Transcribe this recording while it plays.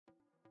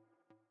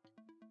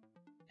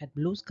At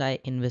Blue Sky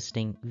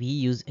Investing, we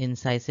use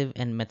incisive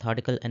and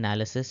methodical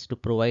analysis to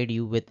provide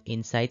you with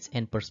insights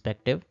and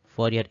perspective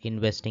for your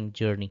investing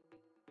journey.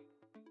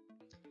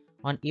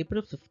 On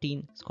April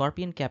 15,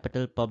 Scorpion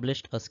Capital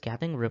published a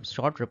scathing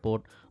short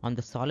report on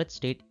the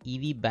solid-state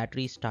EV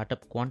battery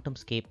startup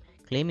QuantumScape,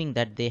 claiming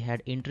that they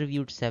had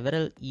interviewed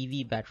several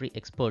EV battery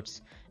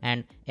experts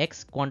and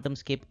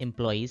ex-QuantumScape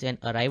employees and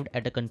arrived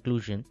at a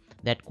conclusion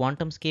that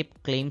QuantumScape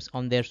claims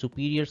on their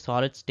superior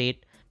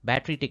solid-state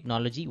battery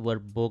technology were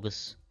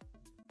bogus.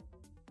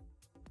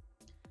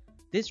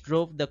 This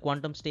drove the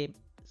QuantumScape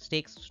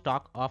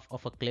stock off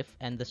of a cliff,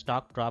 and the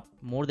stock dropped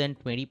more than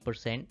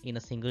 20% in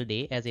a single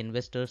day as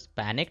investors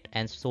panicked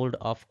and sold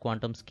off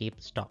QuantumScape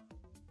stock.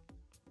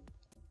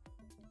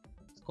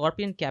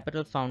 Scorpion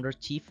Capital founder,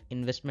 chief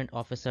investment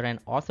officer, and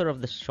author of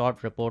the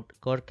short report,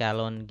 Mr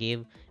Kahlon,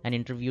 gave an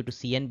interview to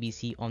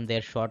CNBC on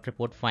their short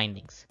report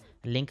findings.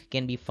 A link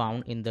can be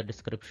found in the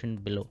description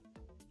below.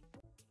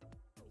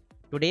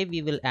 Today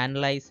we will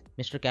analyze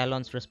Mr.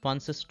 Kahlon's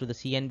responses to the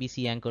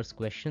CNBC anchor's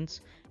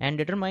questions and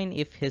determine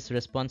if his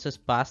responses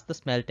pass the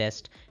smell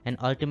test and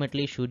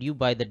ultimately should you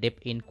buy the dip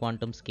in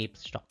QuantumScape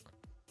stock.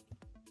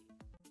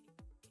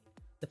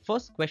 The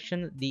first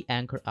question the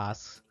anchor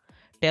asks,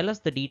 tell us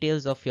the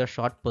details of your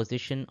short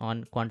position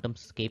on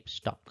QuantumScape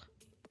stock.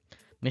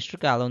 Mr.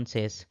 Kahlon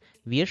says,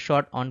 we are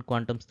short on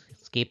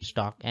QuantumScape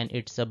stock and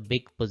it's a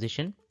big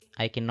position.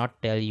 I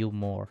cannot tell you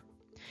more.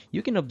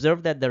 You can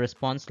observe that the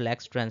response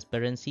lacks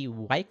transparency.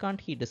 Why can't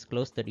he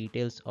disclose the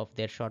details of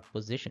their short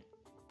position?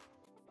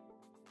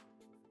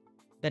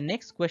 The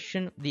next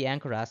question the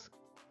anchor asks,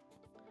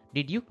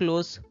 did you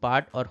close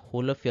part or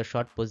whole of your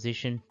short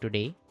position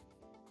today?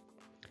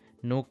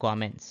 No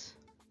comments.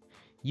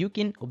 You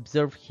can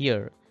observe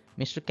here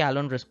Mr.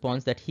 Kahlon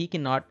responds that he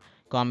cannot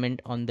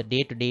comment on the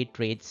day-to-day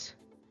trades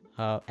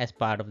as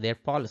part of their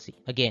policy.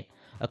 Again,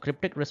 a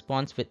cryptic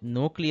response with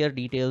no clear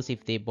details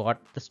if they bought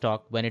the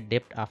stock when it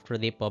dipped after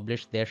they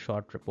published their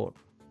short report.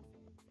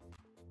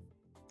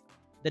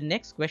 The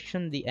next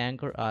question the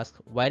anchor asks,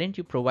 why didn't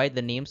you provide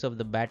the names of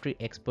the battery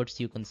experts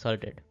you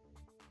consulted?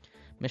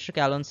 Mr.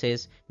 Kahlon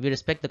says, we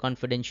respect the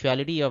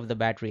confidentiality of the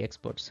battery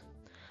experts.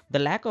 The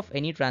lack of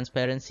any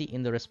transparency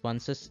in the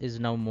responses is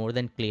now more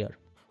than clear.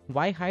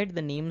 Why hide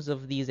the names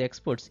of these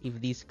experts?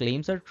 If these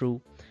claims are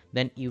true,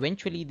 then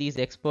eventually these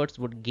experts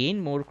would gain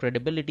more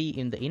credibility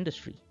in the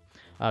industry.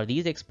 Are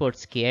these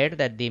experts scared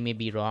that they may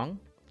be wrong?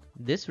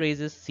 This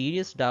raises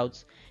serious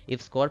doubts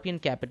if Scorpion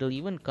Capital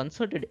even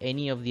consulted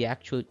any of the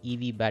actual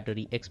EV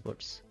battery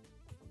experts.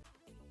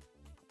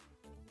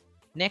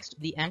 Next,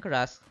 the anchor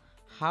asks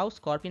how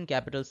Scorpion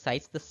Capital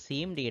cites the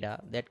same data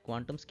that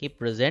QuantumScape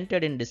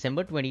presented in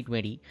December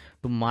 2020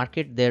 to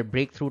market their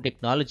breakthrough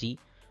technology,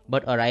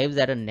 but arrives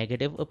at a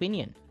negative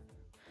opinion.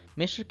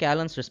 Mr.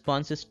 Kahlon's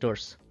response is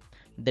terse.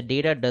 The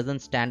data doesn't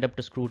stand up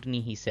to scrutiny,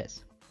 he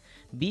says.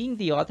 Being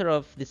the author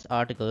of this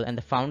article and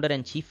the founder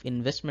and chief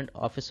investment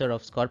officer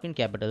of Scorpion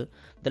Capital,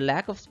 the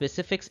lack of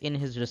specifics in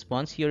his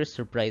response here is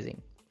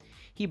surprising.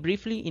 He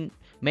briefly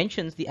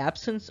mentions the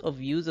absence of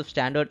use of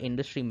standard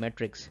industry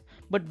metrics,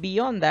 but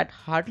beyond that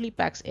hardly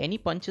packs any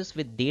punches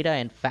with data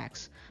and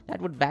facts that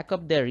would back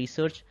up their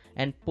research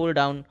and pull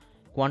down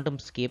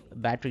QuantumScape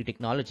battery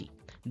technology.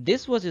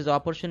 This was his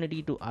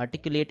opportunity to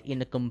articulate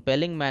in a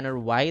compelling manner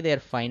why their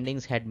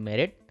findings had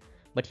merit,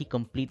 but he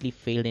completely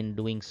failed in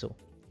doing so.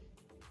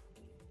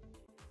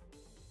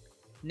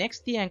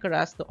 Next, the anchor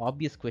asks the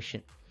obvious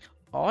question.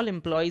 All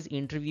employees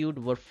interviewed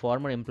were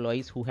former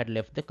employees who had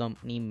left the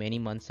company many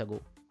months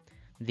ago.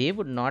 They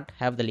would not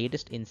have the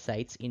latest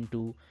insights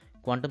into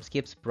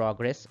QuantumScape's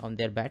progress on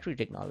their battery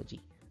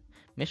technology.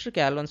 Mr.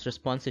 Kahlon's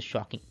response is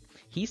shocking.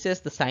 He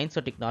says the science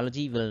or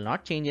technology will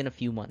not change in a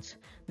few months.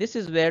 This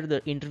is where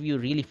the interview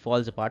really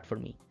falls apart for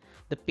me.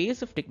 The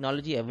pace of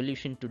technology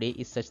evolution today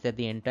is such that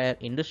the entire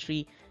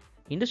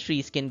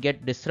industries can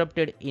get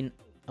disrupted in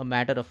a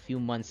matter of few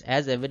months,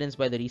 as evidenced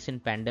by the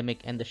recent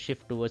pandemic and the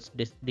shift towards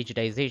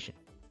digitization.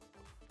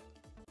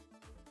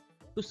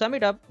 To sum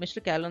it up,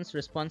 Mr. Kahlon's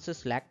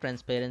responses lack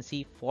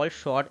transparency, fall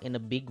short in a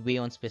big way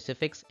on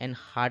specifics, and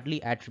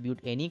hardly attribute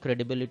any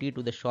credibility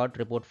to the short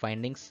report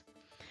findings.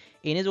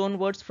 In his own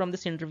words from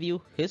this interview,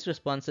 his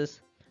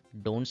responses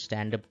don't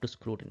stand up to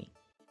scrutiny.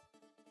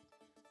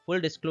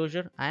 Full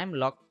disclosure, I am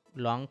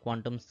long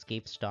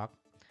QuantumScape stock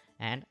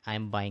and I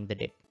am buying the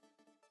dip.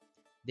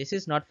 This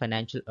is not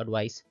financial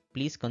advice.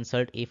 Please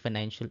consult a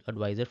financial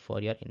advisor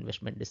for your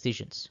investment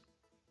decisions.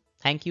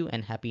 Thank you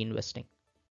and happy investing.